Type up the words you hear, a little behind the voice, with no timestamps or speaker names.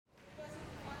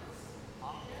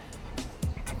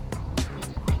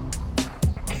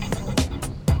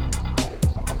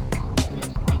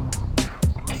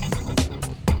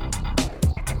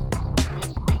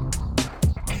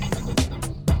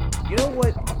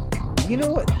Do you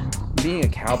know what being a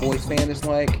Cowboys fan is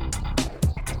like?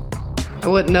 I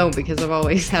wouldn't know because I've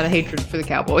always had a hatred for the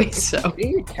Cowboys. So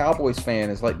Being a Cowboys fan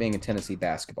is like being a Tennessee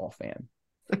basketball fan.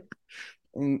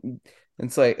 And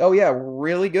it's like, oh yeah, we're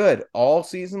really good all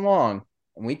season long,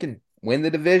 and we can win the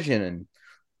division and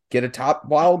get a top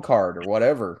wild card or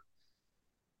whatever.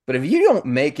 But if you don't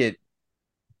make it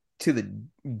to the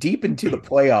deep into the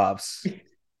playoffs,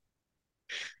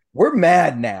 we're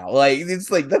mad now. Like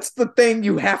it's like that's the thing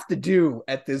you have to do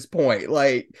at this point.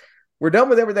 Like we're done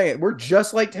with everything. We're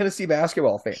just like Tennessee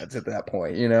basketball fans at that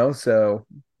point, you know? So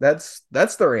that's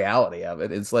the reality of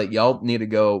it. It's like y'all need to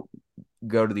go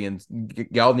to the end.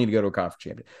 Y'all need to go to a conference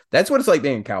champion. That's what it's like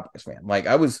being a Cowboys fan. Like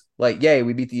I was like, yay,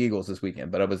 we beat the Eagles this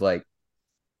weekend, but I was like,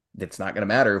 it's not going to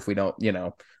matter if we don't,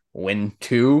 win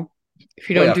two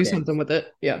if you don't playoff do games. something with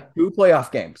it, yeah. Two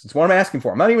playoff games. It's what I'm asking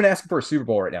for. I'm not even asking for a Super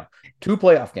Bowl right now. Two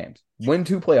playoff games. Win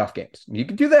two playoff games. You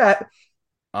can do that.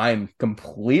 I'm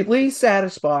completely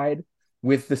satisfied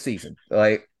with the season.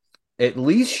 Like, at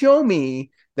least show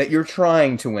me that you're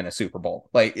trying to win a Super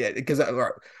Bowl. Like, because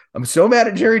I'm so mad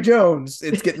at Jerry Jones,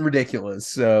 it's getting ridiculous.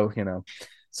 So,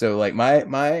 so like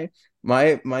my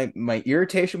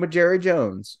irritation with Jerry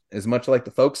Jones is much like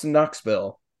the folks in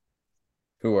Knoxville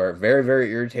who are very, very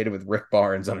irritated with Rick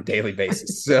Barnes on a daily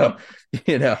basis. So,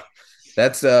 you know,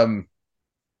 that's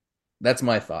that's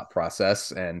my thought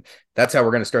process. And that's how we're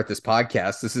going to start this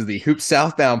podcast. This is the Hoop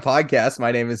Southbound podcast.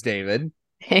 My name is David.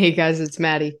 Hey guys, it's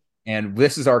Maddie. And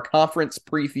this is our conference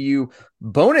preview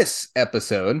bonus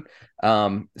episode.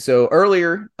 So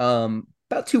earlier,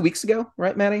 about 2 weeks ago,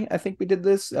 right, Maddie? I think we did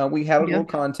this. We had a Yeah. little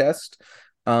contest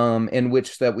in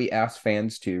which that we asked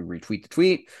fans to retweet the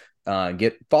tweet,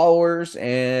 get followers,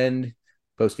 and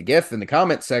post a GIF in the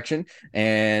comments section.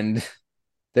 And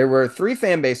there were 3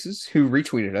 fan bases who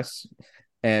retweeted us,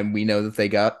 and we know that they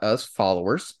got us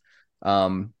followers.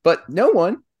 But no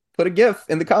one put a GIF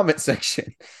in the comment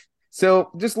section.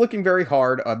 So just looking very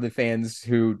hard on the fans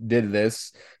who did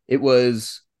this, it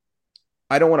was,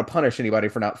 I don't want to punish anybody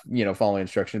for not, following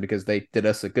instruction because they did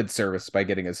us a good service by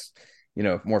getting us,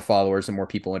 more followers and more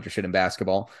people interested in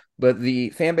basketball. But the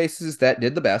fan bases that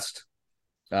did the best,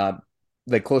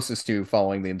 the closest to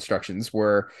following the instructions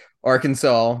were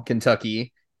Arkansas,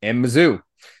 Kentucky, and Mizzou.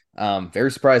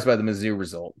 Very surprised by the Mizzou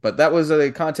result, but that was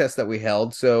a contest that we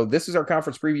held. So this is our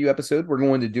conference preview episode. We're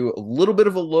going to do a little bit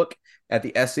of a look at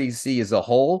the SEC as a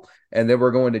whole, and then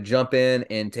we're going to jump in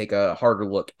and take a harder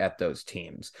look at those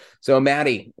teams. So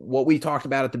Maddie, what we talked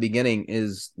about at the beginning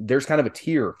is there's kind of a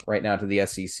tier right now to the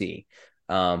SEC.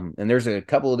 And there's a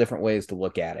couple of different ways to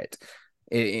look at it,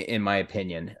 in my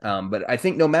opinion. But I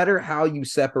think no matter how you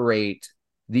separate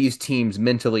these teams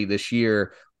mentally this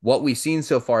year, what we've seen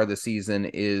so far this season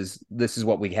is this is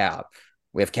what we have.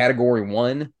 We have category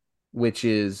 1, which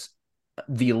is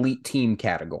the elite team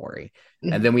category.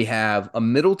 And then we have a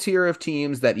middle tier of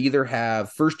teams that either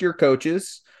have first-year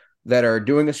coaches that are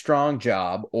doing a strong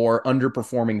job or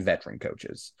underperforming veteran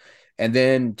coaches. And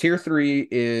then tier 3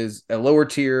 is a lower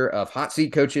tier of hot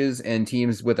seat coaches and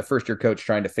teams with a first-year coach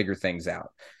trying to figure things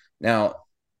out. Now,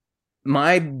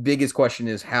 my biggest question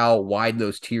is how wide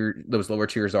those lower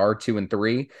tiers are, 2 and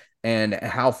 3, and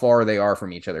how far they are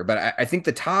from each other. But I think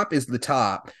the top is the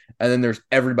top, and then there's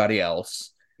everybody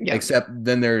else, Yeah. except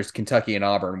then there's Kentucky and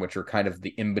Auburn, which are kind of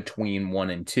the in-between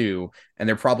 1 and 2, and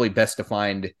they're probably best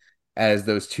defined as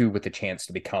those 2 with a chance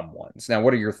to become ones. Now,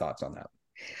 what are your thoughts on that?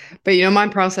 But my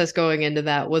process going into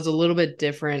that was a little bit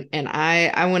different, and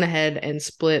I went ahead and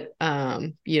split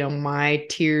my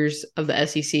tiers of the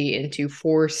SEC into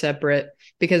 4 separate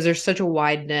because there's such a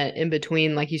wide net in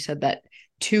between, like you said, that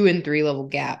 2 and 3 level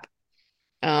gap.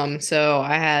 So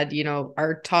I had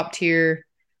our top tier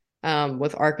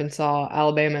with Arkansas,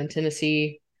 Alabama, and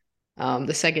Tennessee.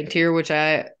 The second tier, which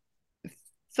I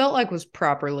felt like was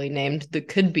properly named the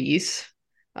Could Be's.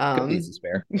 Could be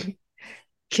fair.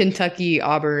 Kentucky,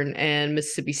 Auburn, and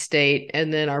Mississippi State.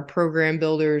 And then our program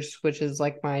builders, which is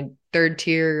like my third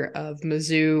tier of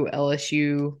Mizzou,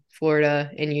 LSU,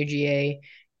 Florida, and UGA.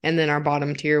 And then our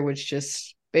bottom tier, which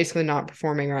just basically not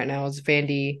performing right now, is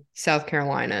Vandy, South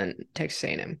Carolina, and Texas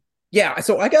A&M. Yeah,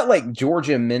 so I got like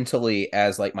Georgia mentally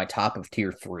as like my top of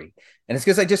tier 3. And it's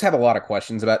because I just have a lot of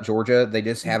questions about Georgia. They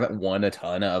just haven't won a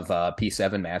ton of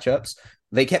P7 matchups.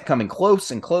 They kept coming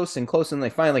close and close and close, and they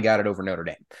finally got it over Notre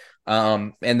Dame.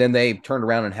 And then they turned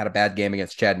around and had a bad game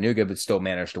against Chattanooga, but still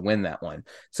managed to win that one.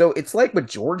 So it's like with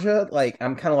Georgia, like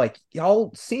I'm kind of like,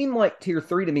 y'all seem like tier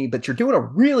 3 to me, but you're doing a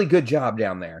really good job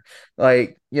down there.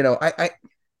 Like, I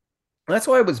that's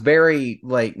why it was very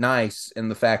like nice in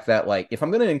the fact that like if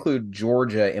I'm going to include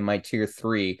Georgia in my tier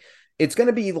 3, it's going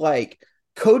to be like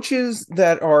coaches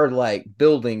that are like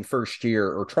building first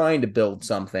year or trying to build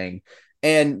something,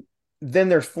 and then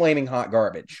there's flaming hot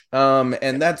garbage.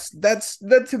 And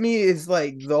that to me is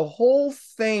like the whole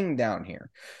thing down here.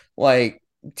 Like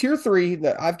tier three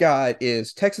that I've got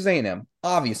is Texas A&M.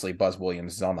 Obviously, Buzz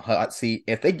Williams is on the hot seat.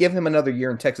 If they give him another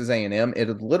year in Texas A&M,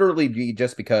 it'd literally be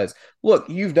just because, look,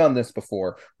 you've done this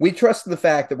before. We trust the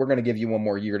fact that we're going to give you one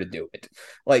more year to do it.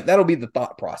 Like that'll be the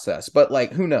thought process. But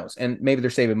like, who knows? And maybe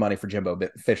they're saving money for Jimbo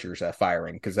Fisher's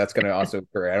firing because that's going to also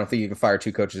occur. I don't think you can fire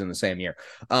two coaches in the same year.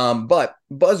 But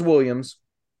Buzz Williams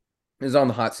is on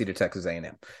the hot seat of Texas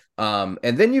A&M.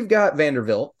 And then you've got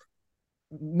Vanderbilt.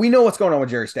 We know what's going on with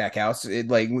Jerry Stackhouse.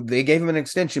 Like they gave him an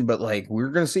extension, but like we're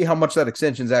going to see how much that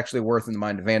extension is actually worth in the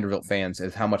mind of Vanderbilt fans,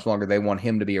 is how much longer they want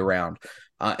him to be around.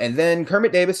 And then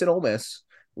Kermit Davis at Ole Miss.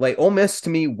 Like Ole Miss to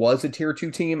me was a tier two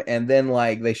team, and then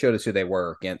like they showed us who they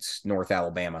were against North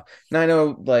Alabama. Now I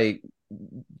know like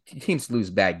teams lose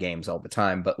bad games all the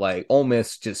time, but like Ole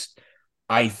Miss just,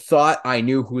 I thought I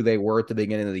knew who they were at the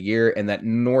beginning of the year, and that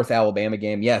North Alabama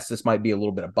game, yes, this might be a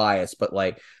little bit of bias, but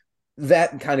like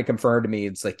that kind of confirmed to me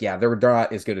it's like, yeah, they're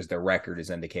not as good as their record is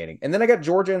indicating. And then I got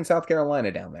Georgia and South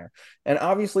Carolina down there. And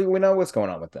obviously we know what's going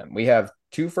on with them. We have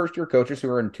two first-year coaches who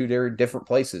are in two very different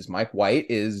places. Mike White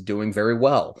is doing very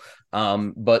well.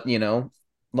 But you know,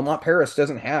 Lamont Paris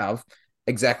doesn't have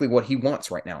exactly what he wants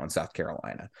right now in South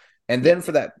Carolina. And Yeah. then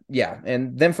for that, yeah.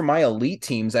 And then for my elite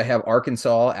teams, I have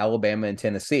Arkansas, Alabama, and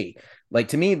Tennessee. Like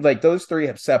to me, like those three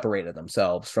have separated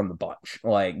themselves from the bunch.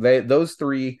 Like those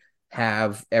three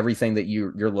have everything that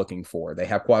you're looking for. They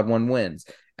have quad one wins.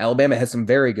 Alabama has some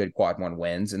very good quad one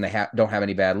wins, and they don't have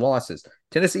any bad losses.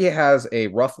 Tennessee has a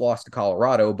rough loss to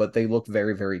Colorado, but they look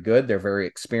very, very good. They're very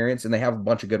experienced, and they have a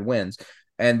bunch of good wins.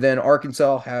 And then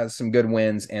Arkansas has some good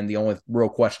wins, and the only real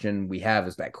question we have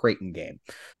is that Creighton game,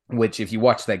 which if you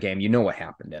watch that game, you know what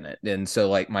happened in it. And so,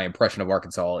 like, my impression of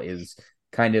Arkansas is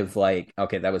kind of like,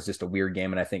 okay, that was just a weird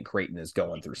game, and I think Creighton is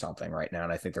going through something right now,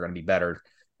 and I think they're going to be better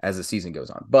as the season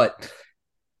goes on. But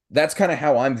that's kind of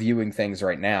how I'm viewing things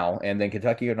right now. And then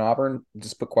Kentucky and Auburn,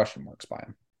 just put question marks by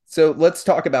them. So let's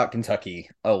talk about Kentucky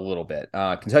a little bit.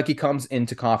 Kentucky comes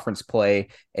into conference play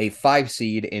a 5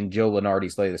 seed in Joe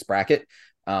Lunardi's latest bracket.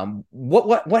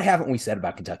 What haven't we said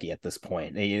about Kentucky at this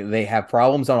point? They have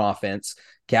problems on offense.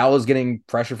 Cal is getting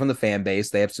pressure from the fan base.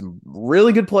 They have some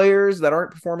really good players that aren't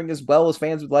performing as well as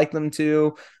fans would like them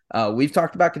to. We've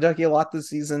talked about Kentucky a lot this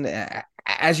season.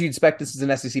 As you'd expect, this is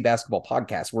an SEC basketball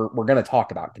podcast. We're going to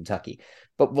talk about Kentucky,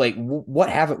 but like, what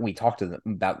haven't we talked to them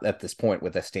about at this point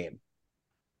with this team?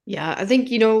 Yeah, I think,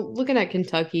 looking at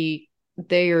Kentucky,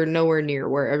 they are nowhere near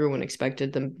where everyone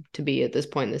expected them to be at this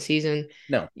point in the season.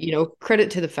 No, Credit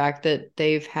to the fact that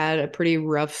they've had a pretty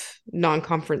rough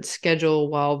non-conference schedule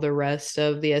while the rest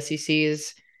of the SEC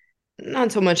is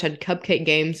not so much had cupcake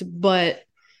games, but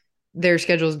their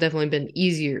schedule has definitely been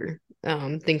easier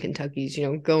than Kentucky's,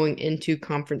 going into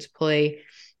conference play.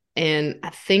 And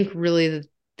I think really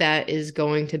that is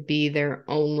going to be their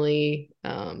only,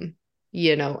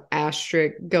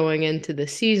 asterisk going into the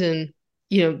season.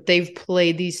 They've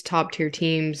played these top tier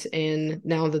teams, and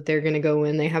now that they're going to go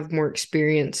in, they have more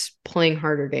experience playing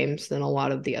harder games than a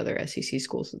lot of the other SEC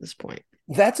schools at this point.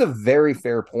 that's a very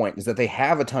fair point, is that they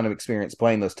have a ton of experience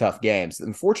playing those tough games.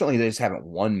 Unfortunately, they just haven't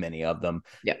won many of them.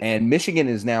 Yeah. And Michigan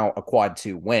is now a quad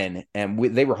 2 win, and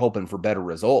they were hoping for better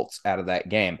results out of that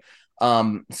game.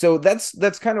 So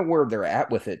that's kind of where they're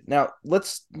at with it. Now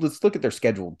let's look at their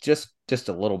schedule just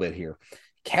a little bit here.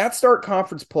 Cats start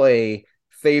conference play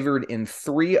favored in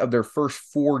 3 of their first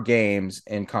 4 games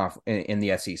in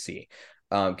the SEC.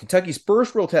 Kentucky's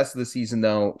first real test of the season,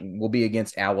 though, will be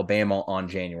against Alabama on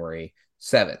January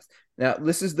 7th. Now,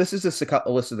 this is a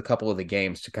list of a couple of the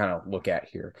games to kind of look at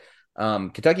here.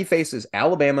 Kentucky faces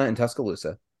Alabama and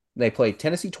Tuscaloosa. They play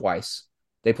Tennessee twice.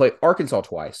 They play Arkansas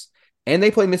twice, and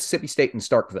they play Mississippi State and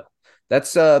Starkville.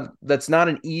 That's not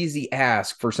an easy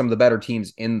ask for some of the better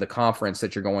teams in the conference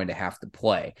that you're going to have to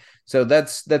play. So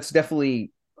that's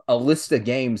definitely a list of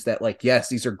games that, like, yes,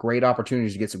 these are great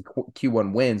opportunities to get some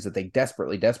Q1 wins that they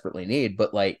desperately need,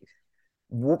 but like,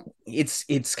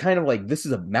 it's kind of like this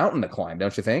is a mountain to climb,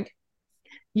 don't you think?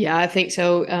 Yeah, I think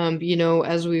so.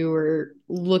 As we were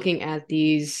looking at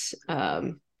these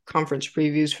conference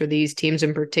previews for these teams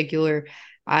in particular,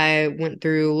 I went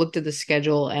through, looked at the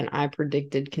schedule, and I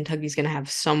predicted Kentucky's going to have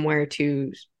somewhere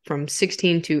from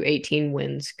 16 to 18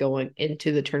 wins going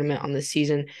into the tournament on this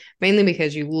season, mainly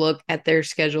because you look at their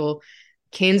schedule.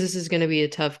 Kansas is going to be a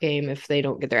tough game if they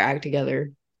don't get their act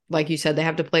together. Like you said, they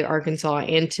have to play Arkansas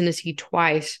and Tennessee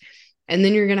twice, and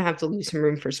then you're going to have to leave some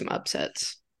room for some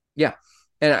upsets. Yeah.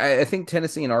 And I think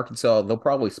Tennessee and Arkansas, they'll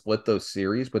probably split those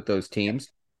series with those teams.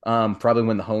 Probably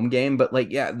win the home game, but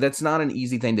like, yeah, that's not an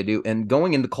easy thing to do. And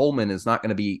going into Coleman is not going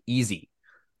to be easy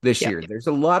this Yeah. year. There's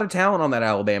a lot of talent on that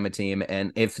Alabama team,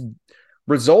 and if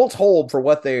results hold for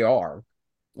what they are,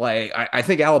 like I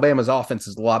think Alabama's offense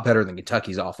is a lot better than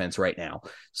Kentucky's offense right now.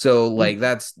 So like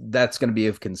Mhm. that's going to be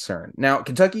of concern. Now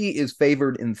Kentucky is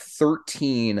favored in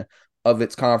 13 of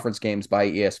its conference games by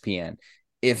ESPN.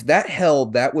 If that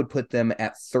held, that would put them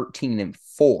at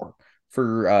 13-4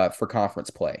 for conference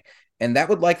play. And that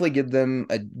would likely give them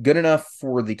a good enough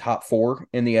for the top four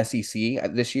in the SEC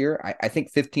this year. I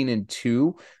think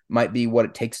 15-2 might be what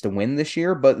it takes to win this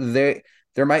year, but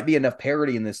there might be enough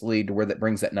parity in this league to where that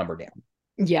brings that number down.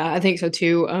 Yeah, I think so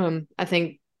too. I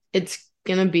think it's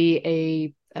gonna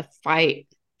be a fight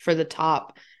for the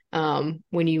top.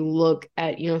 When you look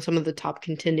at, some of the top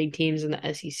contending teams in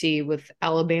the SEC with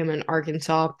Alabama and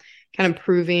Arkansas kind of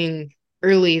proving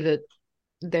early that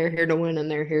they're here to win and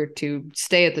they're here to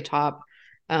stay at the top.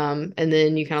 And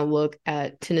then you kind of look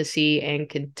at Tennessee and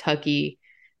Kentucky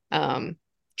trying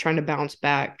to bounce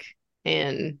back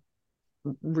and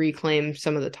reclaim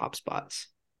some of the top spots.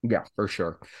 Yeah, for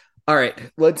sure. All right,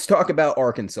 let's talk about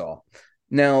Arkansas.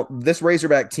 Now, this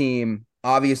Razorback team,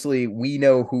 obviously, we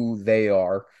know who they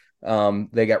are.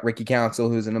 They got Ricky Council,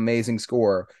 who's an amazing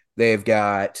scorer. They've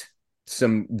got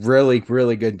some really,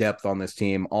 really good depth on this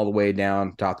team, all the way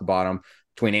down top to bottom,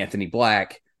 between Anthony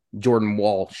Black, Jordan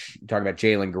Walsh. You're talking about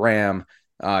Jalen Graham.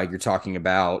 You're talking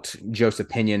about Joseph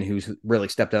Pinion, who's really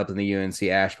stepped up in the UNC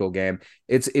Asheville game.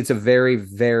 It's a very,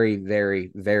 very,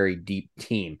 very, very deep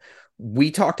team.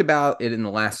 We talked about it in the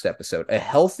last episode. A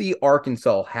healthy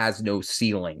Arkansas has no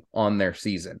ceiling on their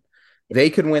season.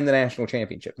 They could win the national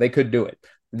championship. They could do it.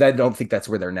 I don't think that's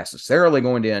where they're necessarily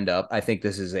going to end up. I think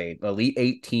this is a Elite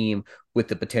Eight team with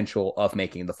the potential of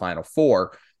making the Final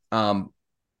Four.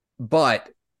 But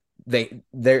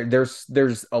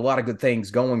there's a lot of good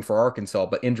things going for Arkansas,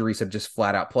 but injuries have just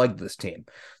flat out plagued this team.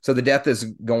 So the depth is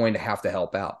going to have to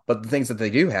help out. But the things that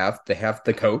they do have, they have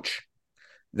the coach,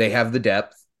 they have the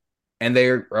depth, and they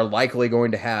are likely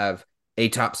going to have a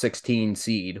top 16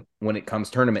 seed when it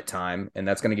comes tournament time, and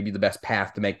that's going to give you the best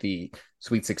path to make the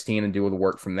Sweet 16 and do the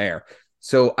work from there.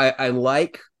 So I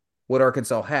like what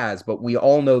Arkansas has, but we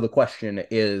all know the question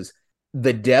is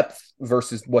the depth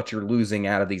versus what you're losing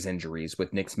out of these injuries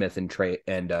with Nick Smith and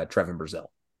Trevin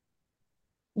Brazil.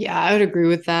 Yeah, I would agree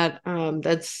with that.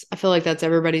 I feel like that's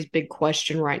everybody's big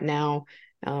question right now.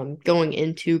 Going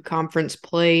into conference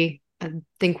play, I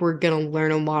think we're gonna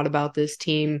learn a lot about this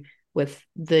team with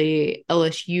the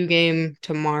LSU game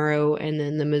tomorrow and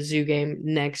then the Mizzou game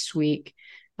next week.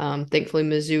 Thankfully,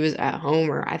 Mizzou is at home,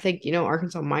 or I think,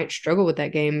 Arkansas might struggle with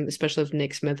that game, especially if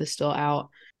Nick Smith is still out.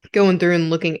 Going through and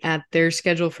looking at their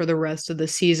schedule for the rest of the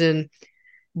season,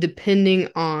 depending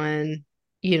on,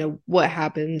 what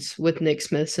happens with Nick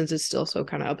Smith, since it's still so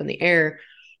kind of up in the air.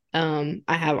 I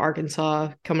have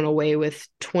Arkansas coming away with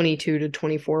 22 to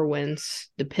 24 wins,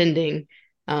 depending.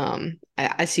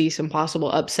 I see some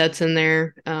possible upsets in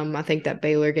there. I think that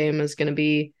Baylor game is going to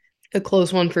be a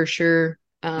close one for sure.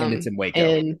 And it's in Waco.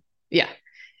 And yeah,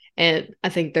 and I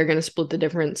think they're going to split the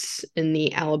difference in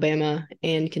the Alabama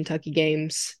and Kentucky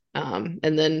games. And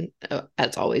then,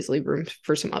 as always, leave room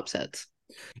for some upsets.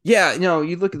 Yeah,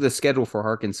 you look at the schedule for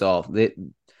Arkansas,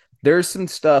 there's some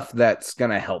stuff that's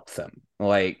going to help them,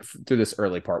 like through this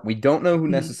early part. We don't know who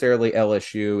Mhm. necessarily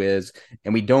LSU is,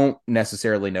 and we don't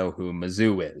necessarily know who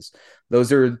Mizzou is.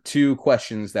 Those are two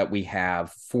questions that we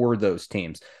have for those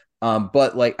teams.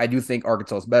 But like, I do think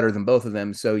Arkansas is better than both of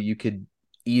them, so you could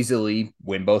easily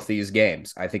win both these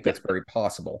games. I think Yeah. that's very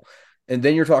possible. And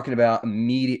then you're talking about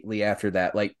immediately after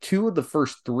that, like two of the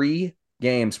first three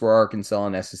games for Arkansas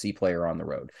and SEC player on the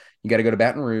road. You got to go to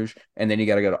Baton Rouge, and then you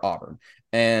got to go to Auburn.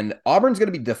 And Auburn's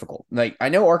going to be difficult. Like, I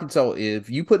know Arkansas, if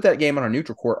you put that game on a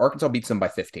neutral court, Arkansas beats them by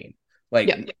 15.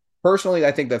 Yeah. Like, personally,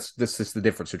 I think this is the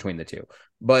difference between the two.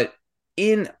 But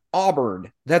in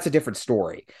Auburn, that's a different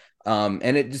story. And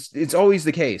it's always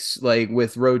the case, like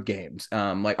with road games.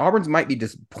 Like Auburn's might be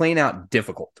just plain out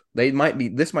difficult. This might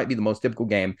be the most difficult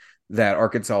game that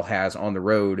Arkansas has on the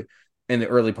road in the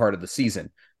early part of the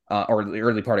season, or the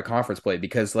early part of conference play,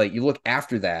 because like you look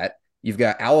after that, you've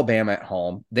got Alabama at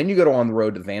home, then you go on the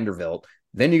road to Vanderbilt,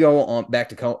 then you go on back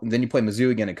to then you play Mizzou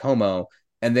again in Como,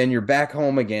 and then you're back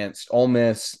home against Ole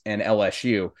Miss and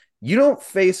LSU. You don't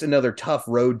face another tough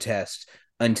road test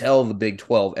until the Big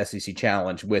 12 SEC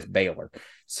Challenge with Baylor.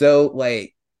 So,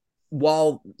 like,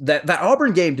 while that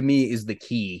Auburn game to me is the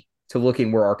key to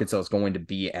looking where Arkansas is going to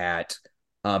be at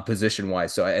position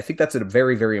wise. So I think that's a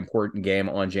very, very important game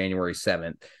on January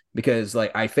 7th. because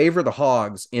like I favor the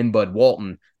Hogs in Bud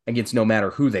Walton against no matter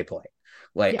who they play.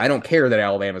 Like Yeah. I don't care that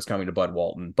Alabama's coming to Bud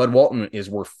Walton. Bud Walton is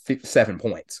worth 7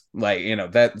 points. Like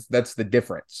that's the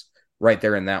difference right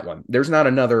there in that one. There's not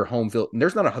another home field.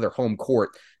 There's not another home court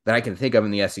that I can think of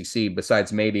in the SEC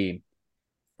besides maybe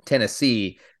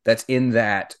Tennessee that's in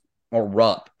that or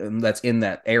Rupp that's in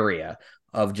that area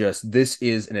of just this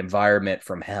is an environment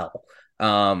from hell.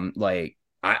 Like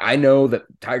I know that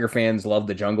Tiger fans love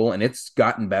the jungle and it's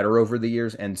gotten better over the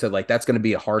years. And so like that's going to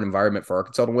be a hard environment for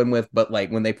Arkansas to win with. But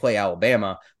like when they play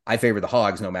Alabama, I favor the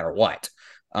Hogs no matter what.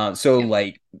 So Yeah.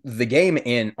 like the game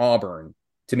in Auburn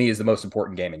to me is the most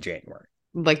important game in January.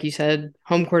 Like you said,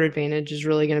 home court advantage is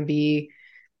really going to be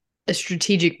a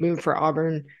strategic move for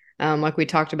Auburn. Like we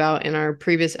talked about in our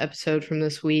previous episode from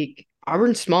this week,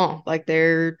 Auburn's small. Like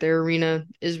their arena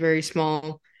is very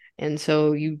small, and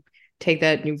so you take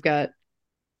that and you've got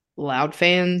loud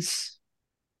fans.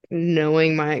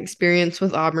 Knowing my experience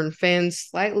with Auburn fans,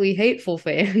 slightly hateful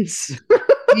fans,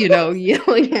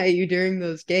 yelling at you during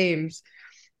those games.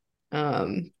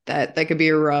 That could be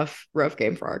a rough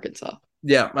game for Arkansas.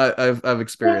 Yeah, I've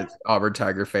experienced Auburn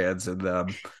Tiger fans,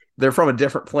 and they're from a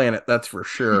different planet, that's for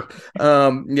sure.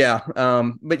 Yeah,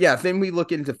 but yeah, then we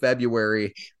look into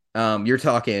February.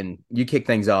 You kick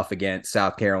things off against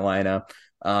South Carolina.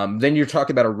 Then you're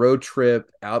talking about a road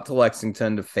trip out to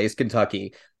Lexington to face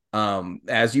Kentucky.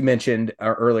 As you mentioned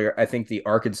earlier, I think the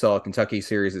Arkansas Kentucky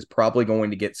series is probably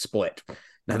going to get split.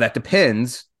 Now that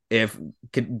depends if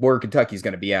where Kentucky's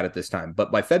going to be at this time.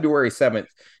 But by February 7th,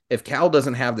 if Cal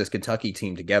doesn't have this Kentucky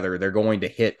team together, they're going to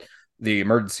hit the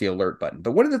emergency alert button.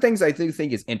 But one of the things I do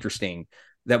think is interesting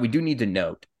that we do need to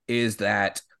note is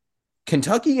that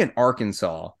Kentucky and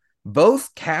Arkansas,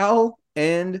 both Cal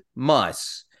and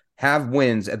Muss, have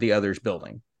wins at the other's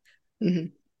building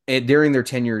Mm-hmm. during their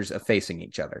tenures of facing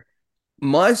each other.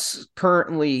 Muss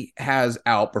currently has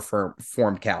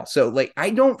outperformed Cal. So, like, I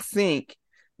don't think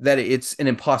that it's an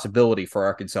impossibility for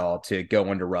Arkansas to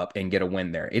go into Rupp and get a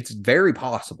win there. It's very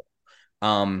possible.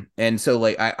 And so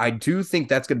like I do think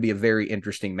that's going to be a very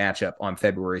interesting matchup on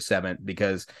February 7th,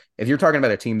 because if you're talking about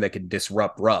a team that could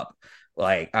disrupt Rupp,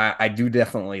 like I do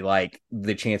definitely like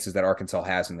the chances that Arkansas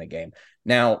has in the game.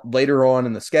 Now, later on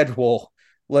in the schedule,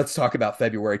 let's talk about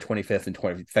February 25th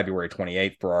and February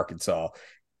 28th for Arkansas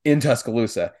in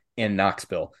Tuscaloosa in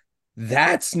Knoxville.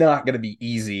 That's not going to be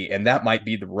easy, and that might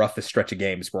be the roughest stretch of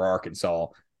games for Arkansas.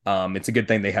 It's a good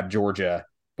thing they have Georgia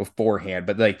beforehand,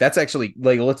 but like that's actually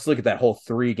like let's look at that whole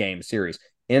 3-game series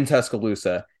in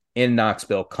Tuscaloosa, in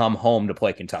Knoxville, come home to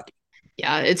play Kentucky.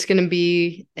 Yeah, it's going to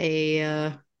be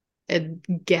a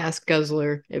gas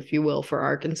guzzler, if you will, for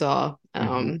Arkansas.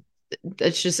 Mm-hmm.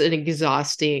 That's just an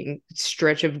exhausting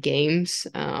stretch of games.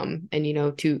 And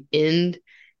to end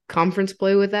conference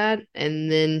play with that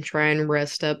and then try and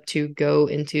rest up to go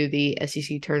into the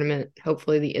SEC tournament,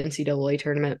 hopefully the NCAA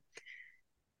tournament.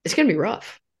 It's going to be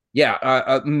rough. Yeah,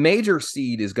 a major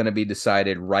seed is going to be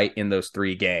decided right in those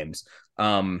 3 games.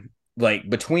 Like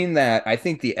between that, I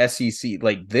think the SEC,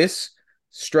 like this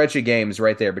stretch of games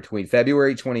right there between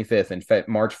February 25th and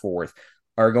March 4th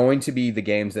are going to be the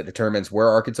games that determines where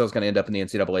Arkansas is going to end up in the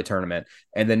NCAA tournament.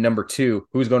 And then number 2,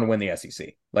 who's going to win the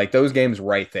SEC? Like those games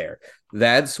right there.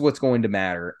 That's what's going to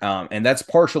matter. And that's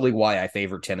partially why I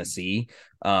favor Tennessee.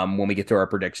 When we get to our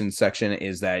predictions section,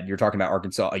 is that you're talking about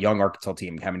Arkansas, a young Arkansas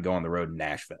team having to go on the road in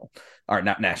Nashville, or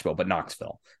not Nashville, but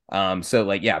Knoxville. So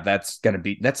like, yeah, that's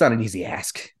not an easy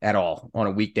ask at all on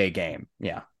a weekday game.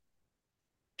 Yeah.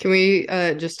 Can we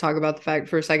just talk about the fact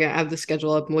for a second? I have the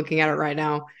schedule up. I'm looking at it right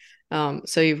now.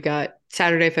 So you've got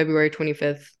Saturday, February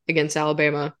 25th against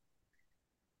Alabama.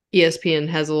 ESPN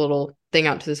has a little thing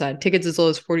out to the side. Tickets as low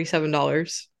as $47.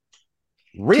 Tuesday,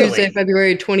 Really?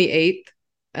 February 28th,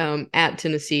 at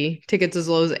Tennessee. Tickets as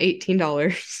low as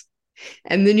 $18.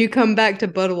 And then you come back to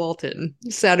Bud Walton,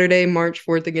 Saturday, March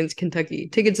 4th against Kentucky.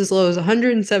 Tickets as low as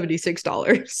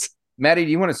 $176. Maddie,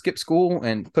 do you want to skip school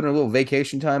and put in a little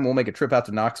vacation time? We'll make a trip out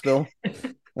to Knoxville.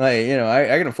 Like,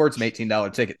 I can afford some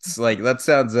 $18 tickets. Like that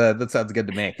sounds good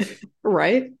to me.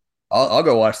 Right? I'll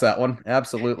go watch that one.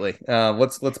 Absolutely.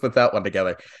 Let's put that one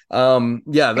together. Yeah, I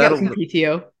got that'll some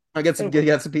PTO. I get some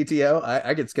PTO.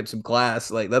 I could skip some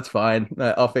class. Like that's fine.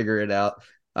 I'll figure it out.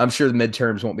 I'm sure the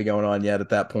midterms won't be going on yet at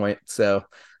that point. So,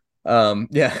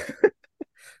 yeah,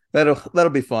 that'll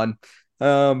be fun.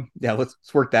 Yeah, let's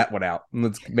work that one out.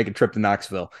 Let's make a trip to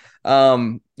Knoxville.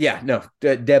 Yeah, no,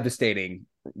 devastating.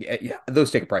 Yeah, those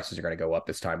ticket prices are going to go up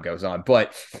as time goes on.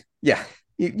 But yeah,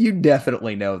 you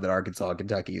definitely know that Arkansas and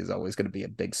Kentucky is always going to be a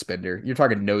big spender. You're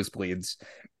talking nosebleeds,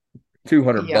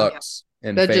 200 Yeah. bucks,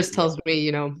 and That just tells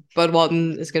me, Bud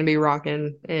Walton is going to be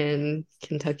rocking and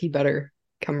Kentucky better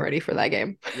come ready for that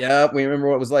game. Yeah, we remember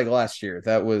what it was like last year.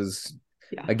 That was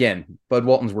Yeah. again, Bud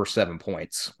Walton's worth 7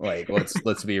 points. Like,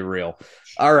 let's be real.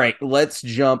 All right, let's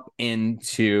jump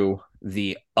into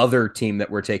the other team that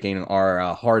we're taking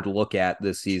our hard look at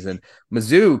this season.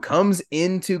 Mizzou comes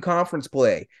into conference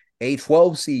play, a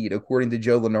 12 seed according to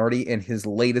Joe Lenardi in his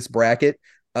latest bracket.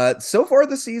 So far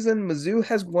this season, Mizzou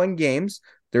has won games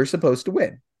they're supposed to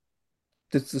win.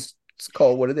 Just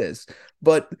call it what it is.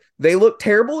 But they look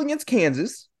terrible against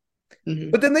Kansas.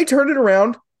 Mm-hmm. But then they turned it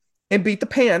around and beat the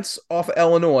pants off of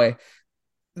Illinois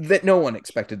that no one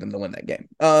expected them to win that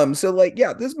game. So like,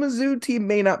 yeah, this Mizzou team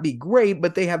may not be great,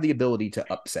 but they have the ability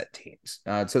to upset teams.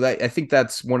 So that I think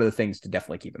that's one of the things to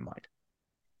definitely keep in mind.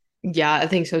 Yeah, I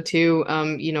think so too.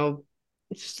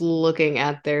 Just looking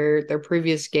at their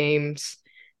previous games,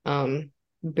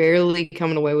 barely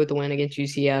coming away with the win against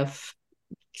UCF.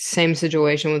 Same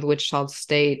situation with Wichita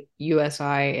State,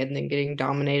 USI, and then getting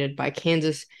dominated by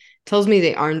Kansas tells me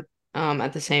they aren't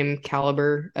at the same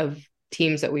caliber of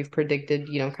teams that we've predicted,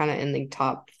 kind of in the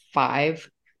top five.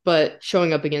 But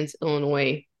showing up against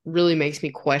Illinois really makes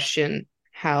me question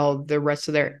how the rest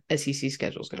of their SEC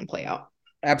schedule is going to play out.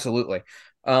 Absolutely.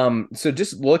 So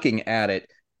just looking at it,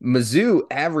 Mizzou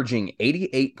averaging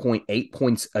 88.8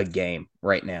 points a game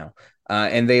right now.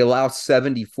 And they allow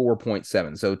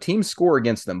 74.7. So teams score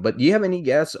against them. But do you have any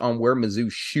guess on where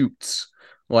Mizzou shoots?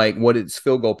 Like what its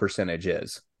field goal percentage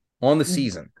is on the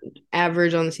season?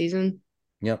 Average on the season,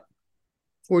 Yep.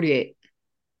 48.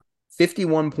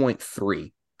 51.3.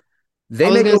 I They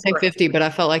was make going to say over 50, but I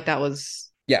felt like that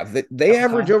was Yeah, they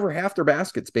average high. over half their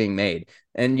baskets being made.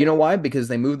 And you Yeah. know why? Because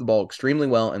they move the ball extremely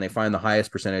well and they find the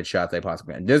highest percentage shot they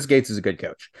possibly can. Des Gates is a good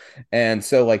coach. And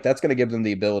so like that's going to give them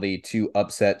the ability to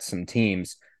upset some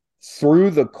teams through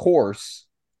the course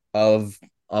of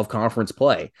conference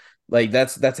play. Like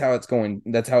that's how it's going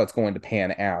to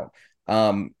pan out.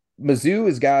 Mizzou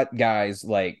has got guys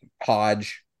like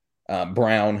Hodge,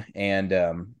 Brown,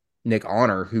 and Nick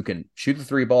Honor, who can shoot the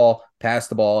three ball, pass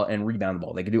the ball, and rebound the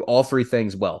ball. They can do all three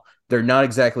things well. They're not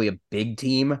exactly a big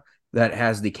team that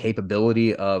has the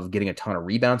capability of getting a ton of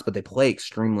rebounds, but they play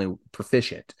extremely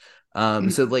proficient. So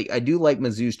Mhm. like I do like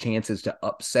Mizzou's chances to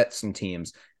upset some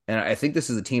teams, and I think this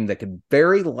is a team that could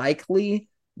very likely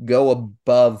go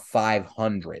above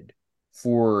 500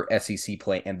 for SEC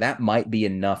play, and that might be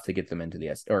enough to get them into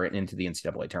into the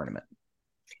NCAA tournament.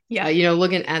 Yeah,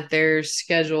 looking at their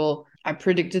schedule, I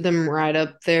predicted them right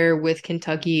up there with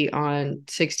Kentucky on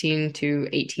 16 to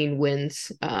 18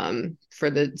 wins for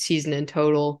the season in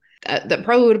total. That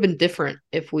probably would have been different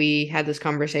if we had this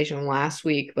conversation last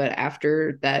week, but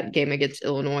after that game against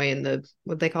Illinois and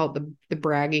what they call it, the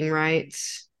bragging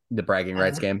rights The bragging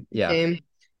rights uh, game, yeah. game,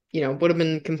 would have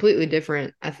been completely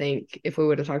different, I think, if we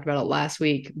would have talked about it last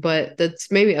week. But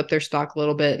that's maybe up their stock a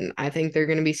little bit, and I think they're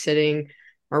going to be sitting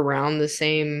around the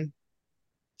same.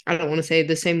 I don't want to say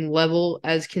the same level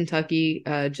as Kentucky,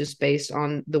 just based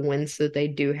on the wins that they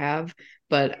do have,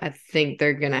 but I think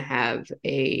they're going to have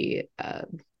a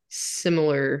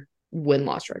similar win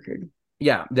loss record.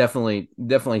 Yeah, definitely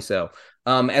so.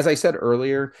 As I said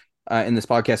earlier in this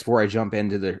podcast, before I jump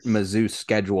into the Mizzou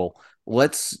schedule,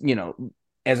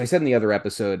 as I said in the other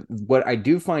episode, what I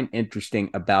do find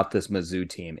interesting about this Mizzou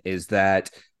team is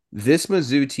that this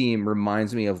Mizzou team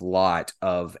reminds me a lot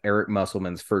of Eric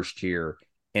Musselman's first year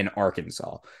in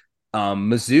Arkansas.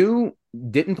 Mizzou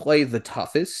didn't play the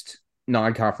toughest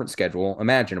non-conference schedule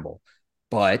imaginable,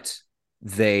 but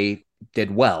they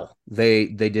did well. They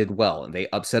did well, and they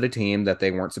upset a team that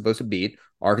they weren't supposed to beat.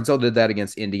 Arkansas did that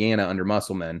against Indiana under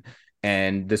Musselman,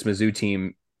 and this Mizzou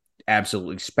team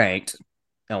absolutely spanked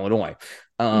Illinois.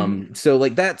 Mhm. So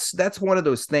like that's one of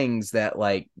those things that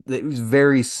like it was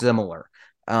very similar.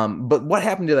 But what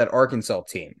happened to that Arkansas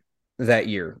team that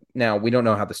year? Now we don't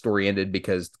know how the story ended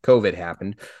because COVID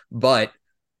happened, but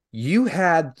you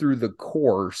had through the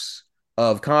course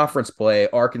of conference play,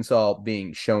 Arkansas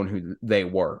being shown who they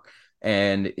were.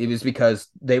 And it was because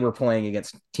they were playing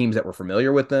against teams that were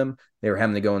familiar with them. They were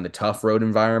having to go into tough road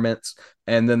environments.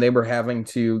 And then they were having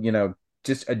to,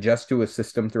 just adjust to a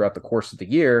system throughout the course of the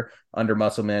year under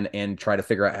Musselman and try to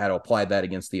figure out how to apply that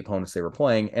against the opponents they were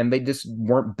playing. And they just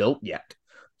weren't built yet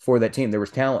for that team. There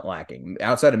was talent lacking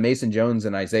outside of Mason Jones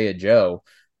and Isaiah Joe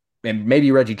and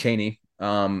maybe Reggie Chaney.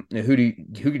 Who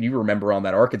can you remember on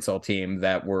that Arkansas team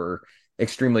that were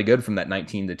extremely good from that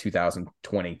 19 to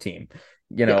 2020 team?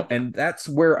 Yeah. And that's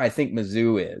where I think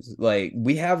Mizzou is. Like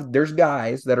there's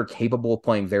guys that are capable of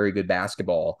playing very good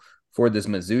basketball for this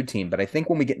Mizzou team, but I think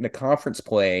when we get into conference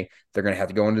play, they're going to have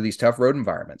to go into these tough road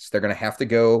environments. They're going to have to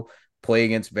go play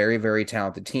against very, very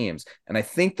talented teams. And I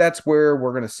think that's where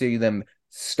we're going to see them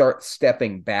start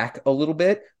stepping back a little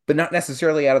bit, but not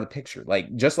necessarily out of the picture.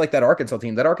 Like just like that Arkansas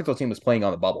team was playing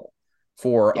on the bubble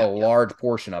for a Yeah. large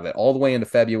portion of it, all the way into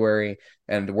February,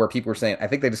 and where people were saying, I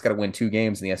think they just got to win 2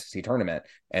 games in the SEC tournament,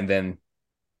 and then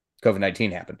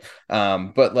COVID-19 happened.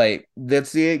 But like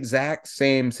that's the exact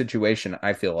same situation.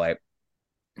 I feel like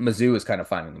Mizzou is kind of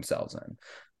finding themselves in.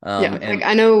 Yeah, like And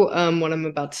I know what I'm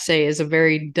about to say is a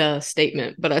very duh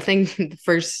statement, but I think the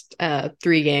first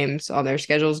 3 games on their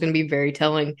schedule is going to be very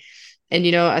telling. And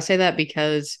I say that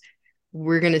because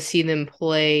we're going to see them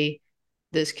play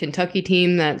this Kentucky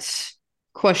team that's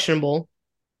questionable,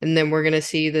 and then we're going to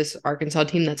see this Arkansas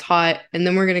team that's hot, and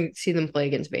then we're going to see them play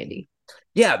against Vandy,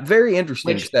 yeah, very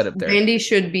interesting which setup there. Vandy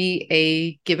should be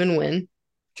a given win.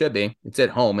 Should be. It's at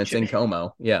home. It's Should- in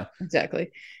Como. Yeah.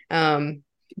 Exactly. Um,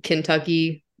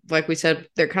 Kentucky, like we said,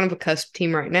 they're kind of a cusp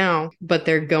team right now, but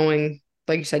they're going,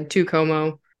 like you said, to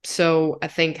Como. So I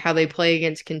think how they play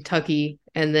against Kentucky,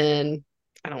 and then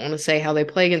I don't want to say how they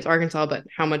play against Arkansas, but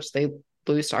how much they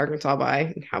lose to Arkansas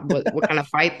by, how what kind of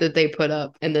fight that they put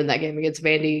up, and then that game against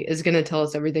Vandy is going to tell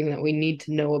us everything that we need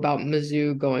to know about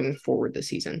Mizzou going forward this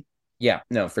season. Yeah,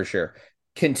 no, for sure.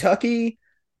 Kentucky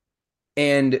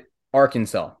and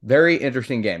Arkansas, very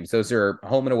interesting games. Those are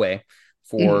home and away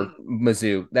for Mhm.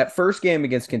 Mizzou. That first game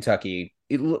against Kentucky,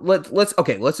 let's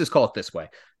just call it this way.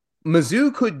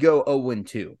 Mizzou could go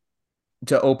 0-2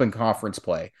 to open conference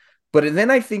play. But then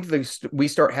I think we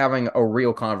start having a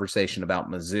real conversation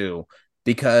about Mizzou,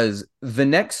 because the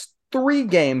next 3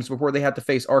 games before they have to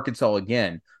face Arkansas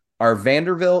again are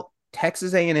Vanderbilt,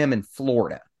 Texas A&M, and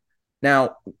Florida.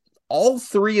 Now, all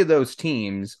 3 of those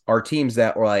teams are teams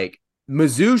that were like,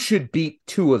 Mizzou should beat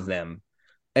 2 of them,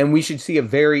 and we should see a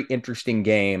very interesting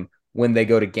game when they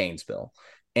go to Gainesville.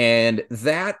 And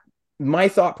that, my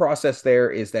thought process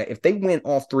there is that if they win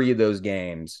all 3 of those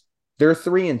games, they're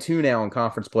 3-2 now in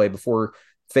conference play before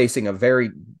facing a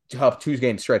very tough 2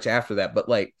 game stretch after that. But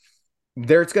like,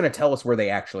 it's going to tell us where they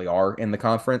actually are in the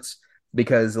conference,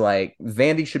 because like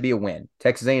Vandy should be a win,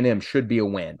 Texas A&M should be a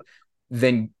win.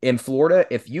 Then in Florida,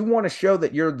 if you want to show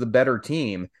that you're the better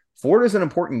team, Florida's an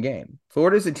important game.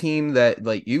 Florida's a team that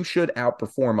like you should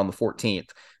outperform on the 14th.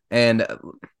 And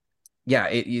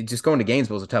yeah, just going to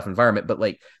Gainesville is a tough environment, but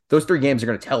like those 3 games are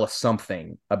going to tell us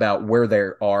something about where they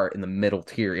are in the middle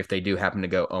tier if they do happen to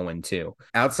go 0-2.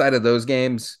 Outside of those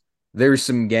games, there's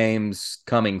some games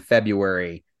coming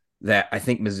February that I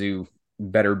think Mizzou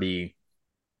better be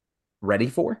ready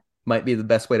for, might be the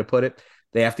best way to put it.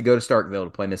 They have to go to Starkville to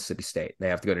play Mississippi State. They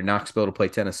have to go to Knoxville to play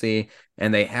Tennessee,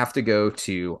 and they have to go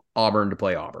to Auburn to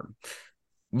play Auburn.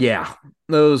 Yeah,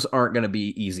 those aren't going to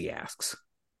be easy asks.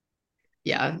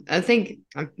 Yeah, I think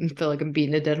I feel like I'm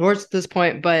beating a dead horse at this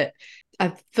point, but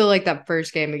I feel like that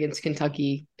first game against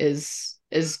Kentucky is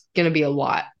going to be a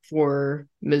lot for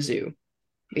Mizzou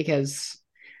because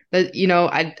that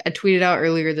I tweeted out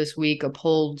earlier this week a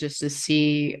poll just to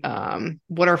see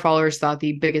what our followers thought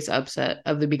the biggest upset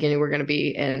of the beginning were going to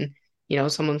be, and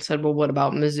someone said, well, what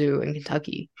about Mizzou and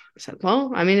Kentucky? I said,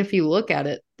 well, I mean, if you look at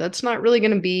it, that's not really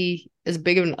going to be as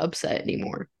big of an upset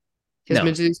anymore because No.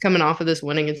 Mizzou's coming off of this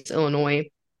win against Illinois.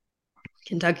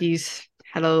 Kentucky's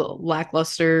had a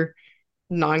lackluster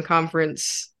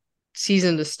non-conference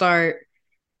season to start.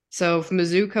 So if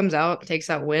Mizzou comes out and takes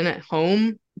that win at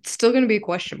home, it's still going to be a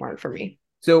question mark for me.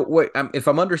 So what if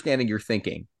I'm understanding your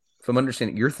thinking,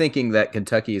 you're thinking that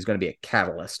Kentucky is going to be a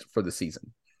catalyst for the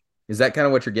season. Is that kind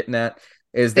of what you're getting at?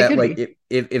 Is They that could like be.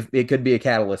 if it could be a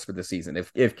catalyst for the season?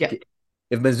 Yeah.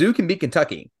 If Mizzou can beat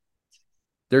Kentucky,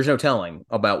 there's no telling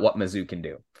about what Mizzou can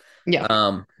do.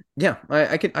 Yeah. Yeah,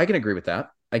 I can agree with that.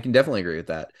 I can definitely agree with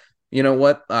that. You know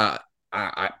what?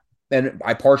 I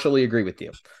partially agree with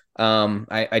you.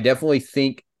 I definitely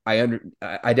think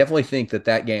I definitely think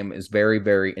that game is very,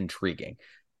 very intriguing.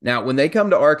 Now, when they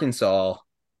come to Arkansas,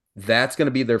 that's going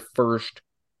to be their first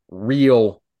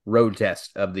real road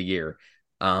test of the year.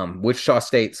 Wichita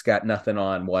State's got nothing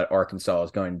on what Arkansas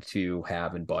is going to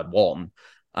have in Bud Walton.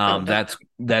 Oh,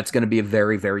 That's going to be a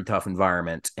very, very tough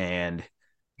environment, and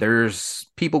there's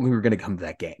people who are going to come to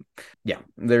that game. Yeah,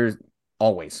 there's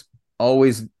always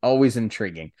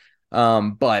intriguing.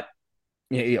 But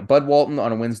yeah, Bud Walton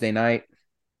on a Wednesday night,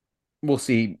 we'll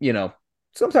see.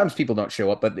 Sometimes people don't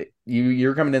show up, but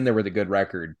you're coming in there with a good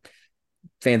record.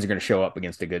 Fans are going to show up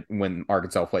against a good when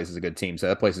Arkansas plays as a good team, so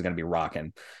that place is going to be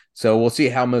rocking. So we'll see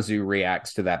how Mizzou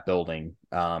reacts to that building,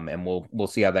 and we'll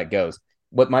see how that goes.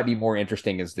 What might be more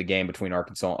interesting is the game between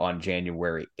Arkansas on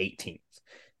January 18th.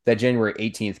 That January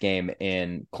 18th game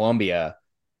in Columbia,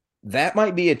 that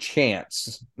might be a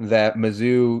chance that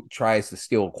Mizzou tries to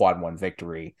steal a quad one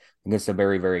victory against a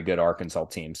very, very good Arkansas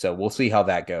team. So we'll see how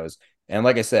that goes. And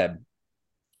like I said,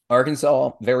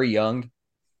 Arkansas, very young.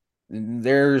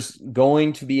 There's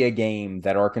going to be a game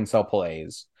that Arkansas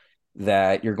plays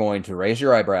that you're going to raise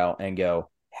your eyebrow and go,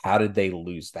 how did they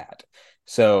lose that?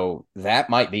 So that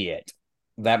might be it.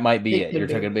 That might be It it. could You're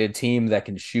talking be. about a team that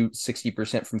can shoot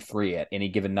 60% from three at any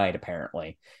given night,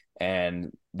 apparently.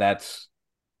 And that's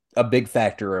a big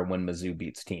factor in when Mizzou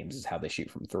beats teams is how they shoot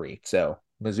from three. So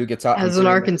Mizzou gets hot from As an three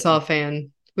on that Arkansas game.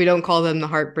 fan, we don't call them the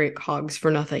Heartbreak Hogs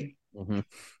for nothing. Mm-hmm.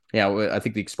 Yeah, I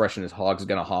think the expression is "hog's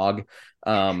gonna hog."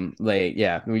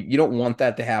 Yeah, you don't want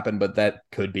that to happen, but that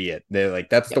could be it. They're like,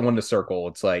 that's the Yep. one to circle.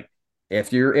 It's like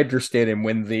if you're interested in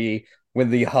when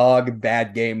the hog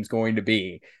bad game's going to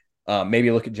be,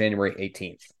 maybe look at January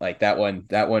 18th. Like that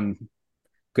one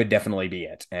could definitely be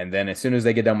it. And then as soon as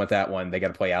they get done with that one, they got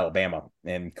to play Alabama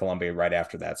and Columbia right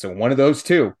after that. So one of those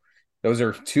two, those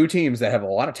are two teams that have a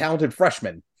lot of talented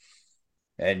freshmen,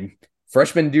 and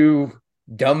freshmen do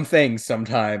dumb things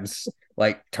sometimes,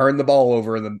 like turn the ball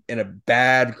over in a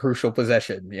bad crucial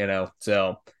possession.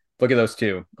 So look at those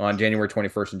two on January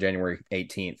 21st and January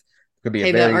 18th. Could be a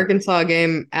Hey, that very Arkansas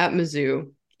game at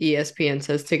Mizzou, ESPN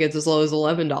says tickets as low as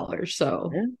 $11.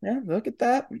 So yeah, look at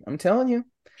that. I'm telling you.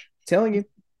 it'd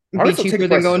be Arkansas cheaper ticket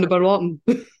than prices going to are Bud Walton.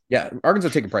 yeah, Arkansas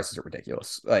ticket prices are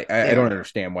ridiculous. Like I They don't are.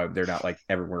 understand why they're not like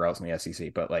everywhere else in the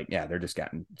SEC, but like yeah, they're just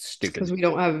gotten It's stupid. because we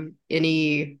don't have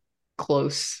any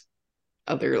close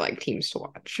other like teams to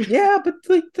watch. Yeah, but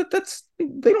like that's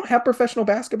they don't have professional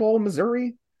basketball in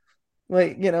Missouri.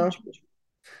 Like,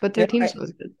 But their yeah, team's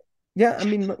was good. yeah, I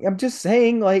mean, I'm just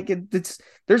saying, like, it's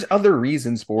there's other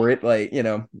reasons for it. Like,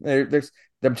 there's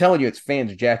I'm telling you, it's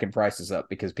fans jacking prices up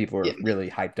because people are Yeah. really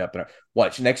hyped up. And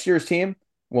watch next year's team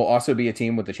will also be a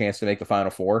team with a chance to make the Final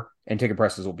Four, and ticket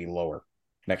prices will be lower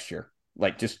next year.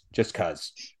 Like, just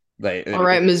cause All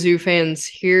right, Mizzou fans,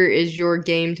 here is your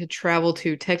game to travel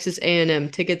to Texas A&M.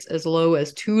 Tickets as low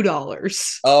as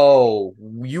 $2. oh,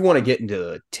 you want to get into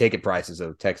the ticket prices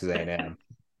of Texas A&M.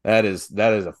 That is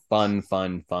a fun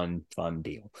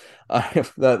deal.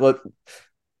 Look,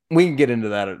 we can get into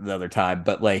that another time,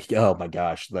 but like, oh my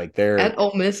gosh, like they're At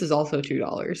Ole Miss is also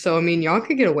 $2. So I mean, y'all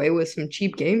could get away with some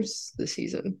cheap games this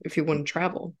season if you want to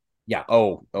travel. yeah,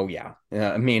 oh yeah.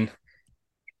 Yeah, I mean,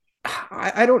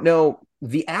 I don't know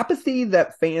the apathy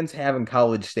that fans have in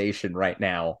College Station right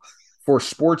now for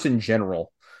sports in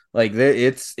general. Like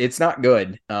it's not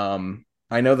good.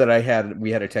 I know that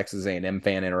we had a Texas A&M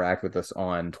fan interact with us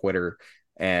on Twitter,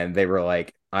 and they were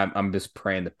like, I'm just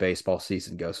praying that baseball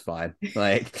season goes fine.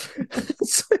 Like,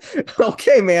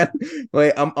 okay, man.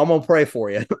 Like I'm gonna pray for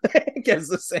you, as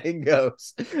the saying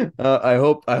goes. I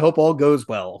hope all goes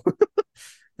well.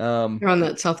 Um, You're on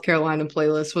that South Carolina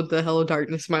playlist with the Hello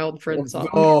Darkness, My Old Friend song.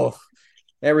 oh,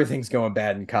 everything's going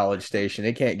bad in College Station.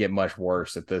 It can't get much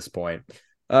worse at this point.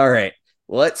 All right,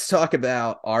 let's talk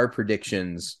about our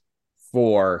predictions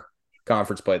for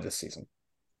conference play this season.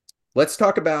 Let's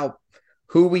talk about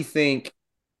who we think.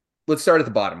 Let's start at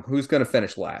the bottom. Who's going to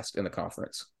finish last in the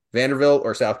conference? Vanderbilt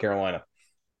or South Carolina?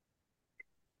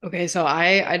 Okay, so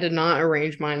I did not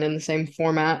arrange mine in the same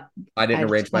format. I didn't I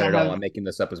just arrange kind mine of at all. have I'm making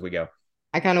this up as we go.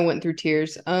 I kind of went through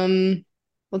tiers.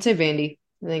 Let's say Vandy.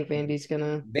 I think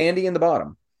Vandy in the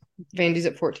bottom. Vandy's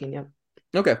at 14, yep.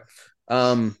 Okay.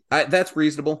 That's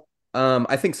reasonable.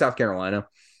 I think South Carolina,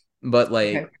 but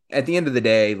like Okay. at the end of the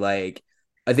day, like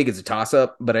I think it's a toss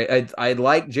up. But I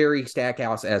like Jerry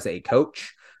Stackhouse as a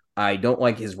coach. I don't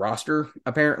like his roster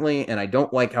apparently, and I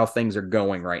don't like how things are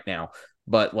going right now.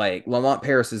 But like Lamont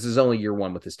Paris, this is only year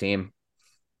one with his team.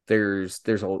 There's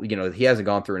a he hasn't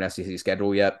gone through an SEC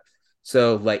schedule yet.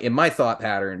 So like in my thought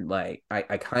pattern, like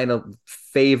I kind of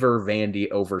favor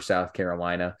Vandy over South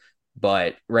Carolina,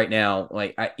 but right now,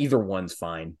 like either one's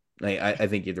fine. I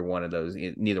think either one of those,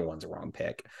 neither one's a wrong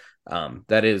pick.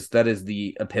 That is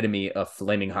the epitome of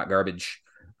flaming hot garbage.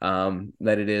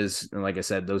 That it is, and like I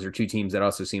said, those are two teams that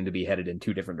also seem to be headed in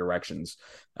two different directions.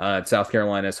 South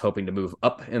Carolina is hoping to move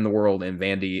up in the world, and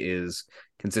Vandy is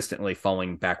consistently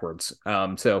falling backwards.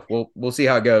 So we'll see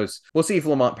how it goes. We'll see if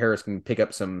Lamont Paris can pick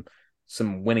up some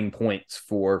winning points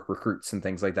for recruits and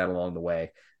things like that along the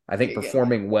way. I think There you go.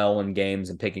 performing well in games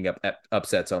and picking up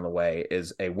upsets on the way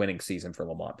is a winning season for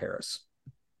Lamont Paris.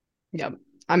 Yep.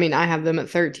 I mean, I have them at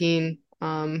 13.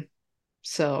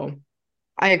 So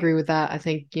I agree with that. I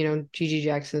think, Gigi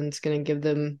Jackson's going to give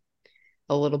them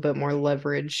a little bit more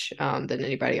leverage than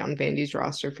anybody on Vandy's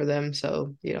roster for them.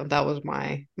 So, that was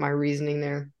my reasoning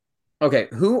there. Okay,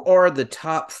 who are the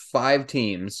top five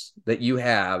teams that you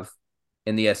have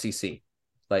in the SEC?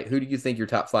 Like, who do you think your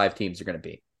top five teams are going to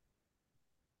be?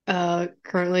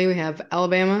 Currently we have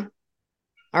Alabama,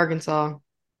 Arkansas,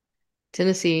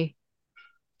 Tennessee,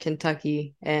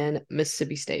 Kentucky, and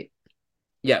Mississippi State.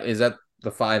 Yeah, is that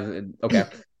the five? Okay.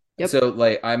 Yep. So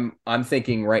like I'm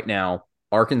thinking right now,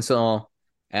 Arkansas,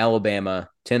 Alabama,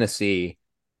 Tennessee,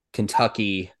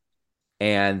 Kentucky,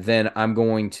 and then I'm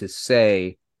going to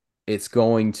say it's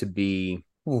going to be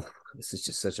ooh, this is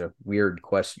just such a weird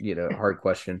question, hard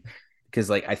question. Because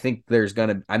like I think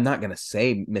I'm not gonna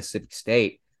say Mississippi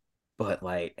State, but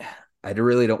like I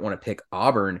really don't want to pick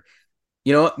Auburn.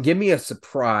 You know what? Give me a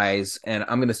surprise, and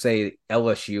I'm gonna say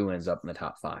LSU ends up in the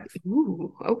top five.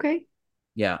 Ooh, okay.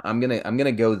 Yeah, I'm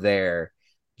gonna go there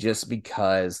just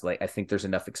because like I think there's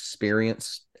enough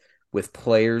experience with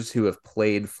players who have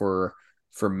played for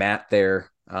Matt there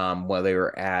while they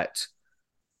were at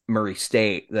Murray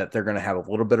State that they're gonna have a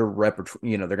little bit of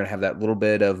they're gonna have that little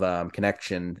bit of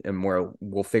connection and where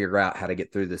we'll figure out how to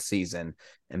get through this season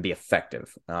and be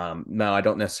effective. No, I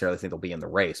don't necessarily think they'll be in the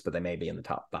race, but they may be in the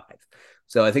top five.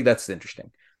 So I think that's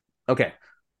interesting. Okay,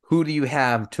 who do you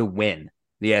have to win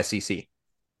the SEC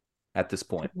at this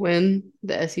point? Win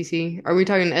the SEC. Are we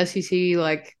talking SEC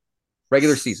like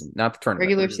Regular season, not the tournament.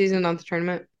 regular Regular season, season. not the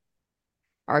tournament?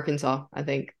 Arkansas, I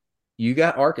think. You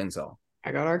got Arkansas.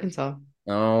 I got Arkansas.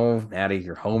 Oh, Maddie,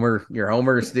 your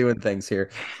Homer's doing things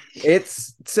here.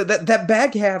 It's so that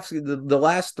back half, the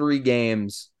last three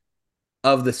games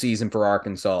of the season for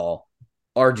Arkansas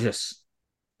are just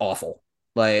awful.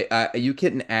 Like you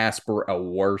couldn't ask for a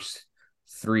worse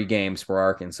 3 games for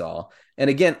Arkansas. And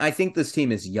again, I think this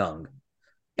team is young.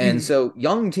 And Mhm. so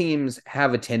young teams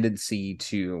have a tendency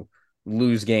to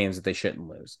lose games that they shouldn't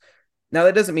lose. Now,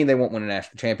 that doesn't mean they won't win a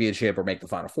national championship or make the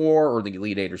Final Four or the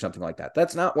Elite Eight or something like that.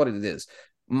 That's not what it is.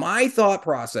 My thought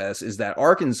process is that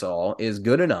Arkansas is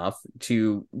good enough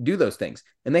to do those things,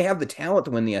 and they have the talent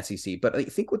to win the SEC. But I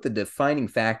think what the defining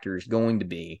factor is going to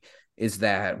be is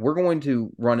that we're going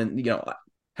to run in,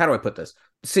 how do I put this?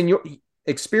 Senior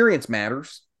experience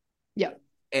matters. Yeah.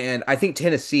 And I think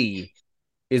Tennessee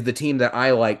is the team that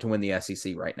I like to win the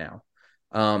SEC right now.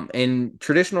 In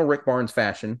traditional Rick Barnes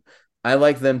fashion, I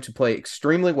like them to play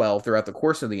extremely well throughout the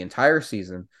course of the entire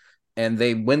season, and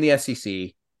they win the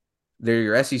SEC. They're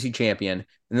your SEC champion,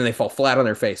 and then they fall flat on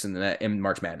their face in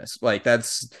March Madness. Like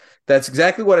that's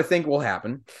exactly what I think will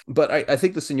happen. But I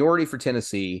think the seniority for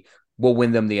Tennessee will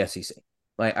win them the SEC.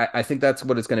 Like I think that's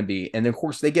what it's going to be. And of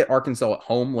course, they get Arkansas at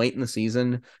home late in the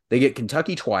season. They get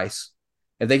Kentucky twice.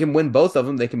 If they can win both of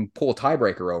them, they can pull a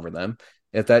tiebreaker over them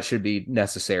if that should be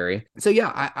necessary. So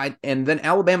yeah, and then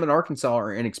Alabama and Arkansas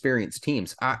are inexperienced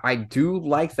teams. I do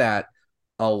like that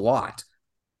a lot.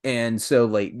 And so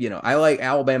like, I like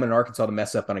Alabama and Arkansas to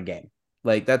mess up on a game.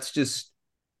 Like that's just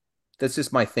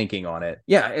my thinking on it.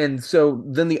 Yeah, and so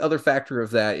then the other factor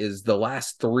of that is the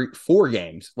last 4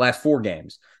 games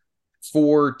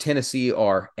for Tennessee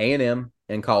are A&M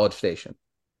and College Station.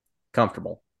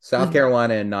 Comfortable. South Mhm.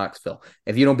 Carolina and Knoxville.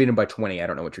 If you don't beat them by 20, I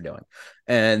don't know what you're doing.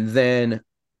 And then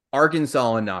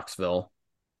Arkansas and Knoxville.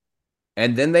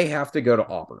 And then they have to go to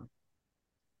Auburn.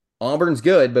 Auburn's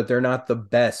good, but they're not the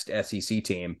best SEC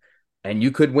team. And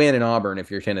you could win in Auburn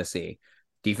if you're Tennessee.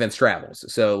 Defense travels.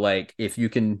 So like if you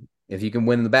can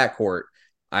win in the backcourt,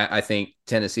 I think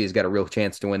Tennessee has got a real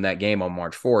chance to win that game on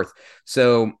March 4th.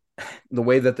 So the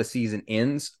way that the season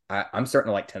ends, I'm starting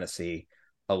to like Tennessee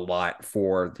a lot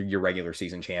for your regular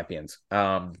season champions.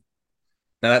 Now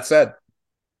that said,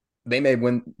 they may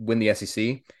win the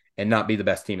SEC and not be the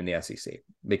best team in the SEC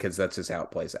because that's just how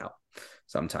it plays out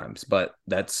sometimes. But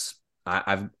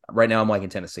I've right now I'm liking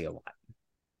Tennessee a lot.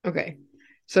 Okay.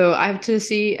 So I have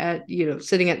Tennessee at,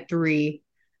 sitting at 3,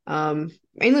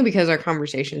 mainly because our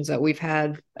conversations that we've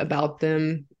had about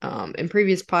them in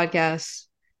previous podcasts,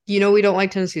 we don't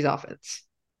like Tennessee's offense.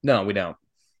 No, we don't.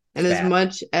 It's And as bad.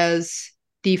 much as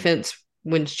defense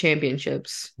wins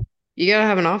championships, you got to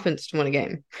have an offense to win a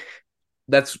game.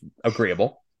 That's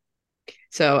agreeable.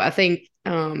 So I think,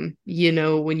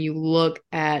 when you look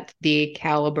at the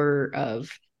caliber of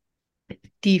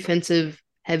defensive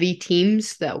heavy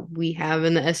teams that we have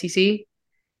in the SEC,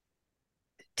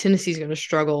 Tennessee's going to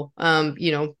struggle.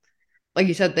 Like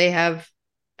you said, they have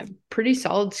a pretty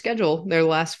solid schedule their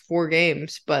last 4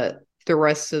 games, but the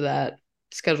rest of that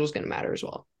schedule is going to matter as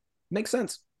well. Makes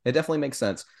sense. It definitely makes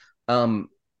sense. Um,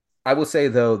 I will say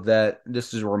though that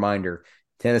just as a reminder,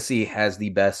 Tennessee has the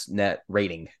best net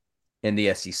rating in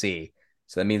the SEC.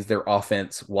 So that means their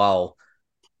offense, while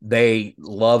they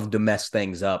love to mess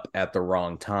things up at the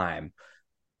wrong time,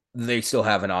 they still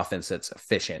have an offense that's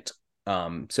efficient.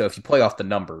 So if you play off the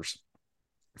numbers,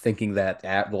 thinking that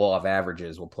the law of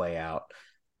averages will play out,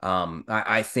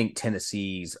 I think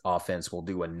Tennessee's offense will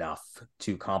do enough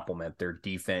to complement their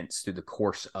defense through the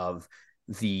course of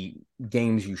the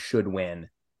games you should win,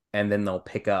 and then they'll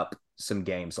pick up some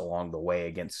games along the way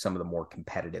against some of the more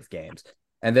competitive games.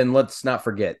 And then let's not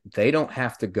forget, they don't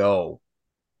have to go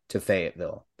to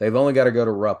Fayetteville. They've only got to go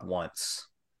to Rupp once.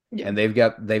 Yeah. And they've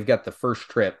got the first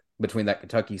trip between that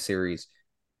Kentucky series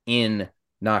in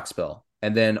Knoxville.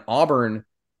 And then Auburn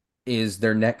is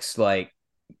their next like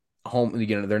home,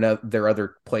 their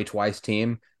other play twice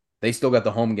team. They still got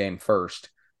the home game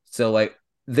first. So like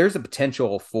there's a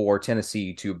potential for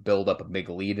Tennessee to build up a big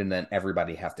lead and then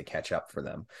everybody have to catch up for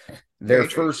them. Their Very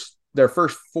true.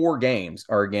 first four games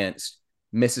are against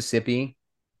Mississippi,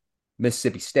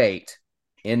 Mississippi State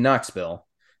in Knoxville,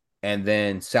 and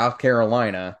then South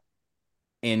Carolina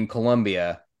in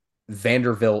Columbia,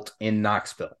 Vanderbilt in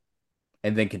Knoxville,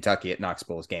 and then Kentucky at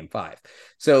Knoxville is game 5.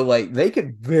 So like they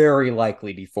could very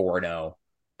likely be 4-0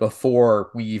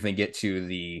 before we even get to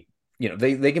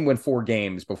they can win 4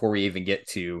 games before we even get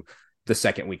to the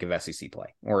second week of SEC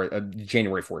play or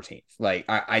January 14th. Like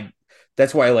I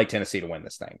that's why I like Tennessee to win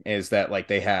this thing is that like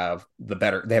they have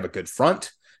a good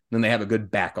front, then they have a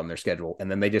good back on their schedule, and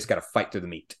then they just got to fight through the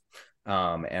meat.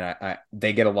 And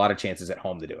they get a lot of chances at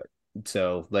home to do it.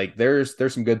 So like there's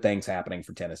some good things happening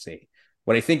for Tennessee.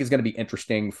 What I think is going to be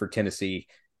interesting for Tennessee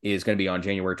is going to be on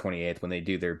January 28th when they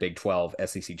do their Big 12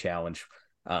 SEC Challenge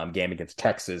game against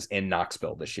Texas in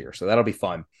Knoxville this year. So that'll be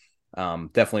fun.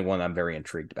 Definitely one I'm very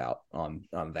intrigued about on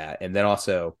that. And then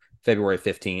also February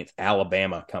 15th,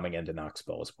 Alabama coming into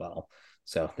Knoxville as well.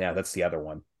 So yeah, that's the other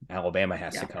one. Alabama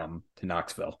has to come to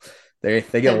Knoxville. They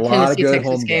get a lot of good Texas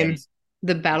home game, games.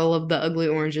 the Battle of the Ugly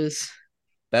Oranges.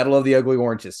 Battle of the Ugly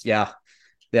Oranges. Yeah.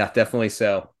 Yeah, definitely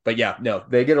so. But yeah, no,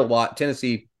 they get a lot.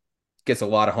 Tennessee gets a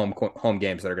lot of home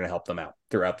games that are going to help them out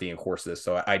throughout the course of this.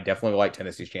 So I definitely like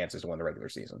Tennessee's chances to win the regular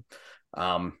season.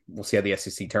 We'll see how the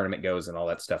SEC tournament goes and all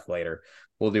that stuff later.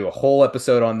 We'll do a whole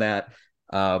episode on that.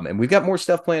 And we've got more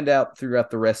stuff planned out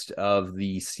throughout the rest of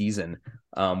the season.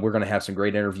 We're going to have some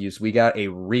great interviews. We got a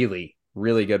really,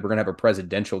 really good, we're going to have a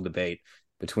presidential debate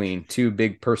between two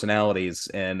big personalities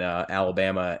in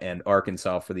Alabama and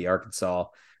Arkansas for the Arkansas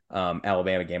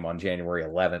Alabama game on January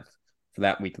 11th for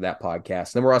that week of that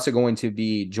podcast. Then we're also going to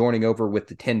be joining over with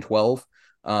the 10-12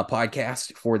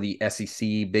 podcast for the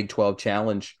SEC Big 12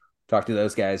 Challenge. Talk to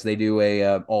those guys. They do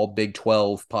a all Big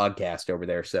 12 podcast over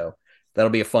there. So that'll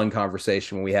be a fun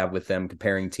conversation when we have with them,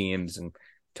 comparing teams and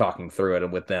talking through it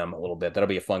with them a little bit. That'll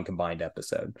be a fun combined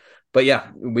episode. But yeah,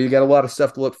 we've got a lot of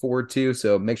stuff to look forward to.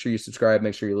 So make sure you subscribe.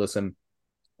 Make sure you listen.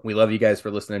 We love you guys for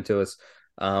listening to us.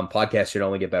 Podcast should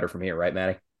only get better from here, right,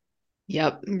 Maddie?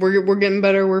 Yep, we're getting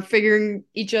better. We're figuring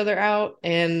each other out,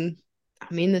 and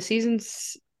I mean the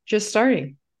season's just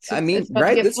starting. It's about to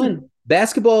right? get fun.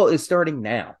 Basketball is starting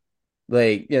now.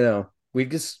 Like we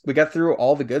got through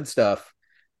all the good stuff,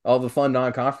 all the fun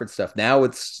non-conference stuff. Now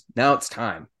it's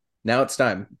time. Now it's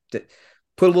time to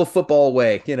put a little football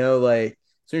away. Like as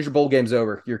soon as your bowl game's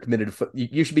over, you're committed to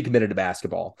you should be committed to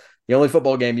basketball. The only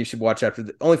football game you should watch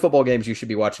only football games you should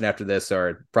be watching after this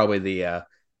are probably the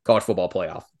college football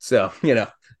playoff. So,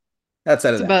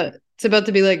 outside of that. It's about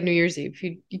to be like New Year's Eve.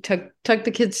 You tuck the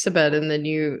kids to bed and then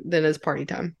it's party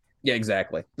time. Yeah,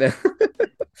 exactly.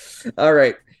 All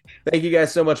right. Thank you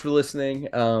guys so much for listening.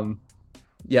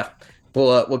 Yeah.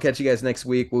 We'll catch you guys next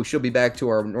week. We should be back to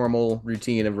our normal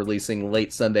routine of releasing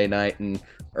late Sunday night and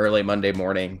early Monday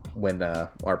morning when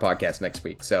our podcast next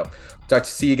week. So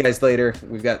see you guys later.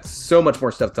 We've got so much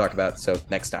more stuff to talk about. So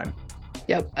next time.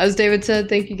 Yep. As David said,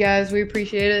 thank you guys. We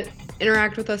appreciate it.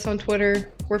 Interact with us on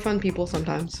Twitter. We're fun people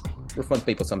sometimes.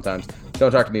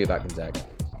 Don't talk to me about Gonzaga.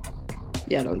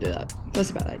 Yeah, don't do that. That's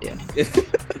a bad idea.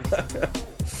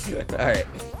 All right.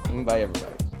 Bye,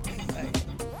 everybody.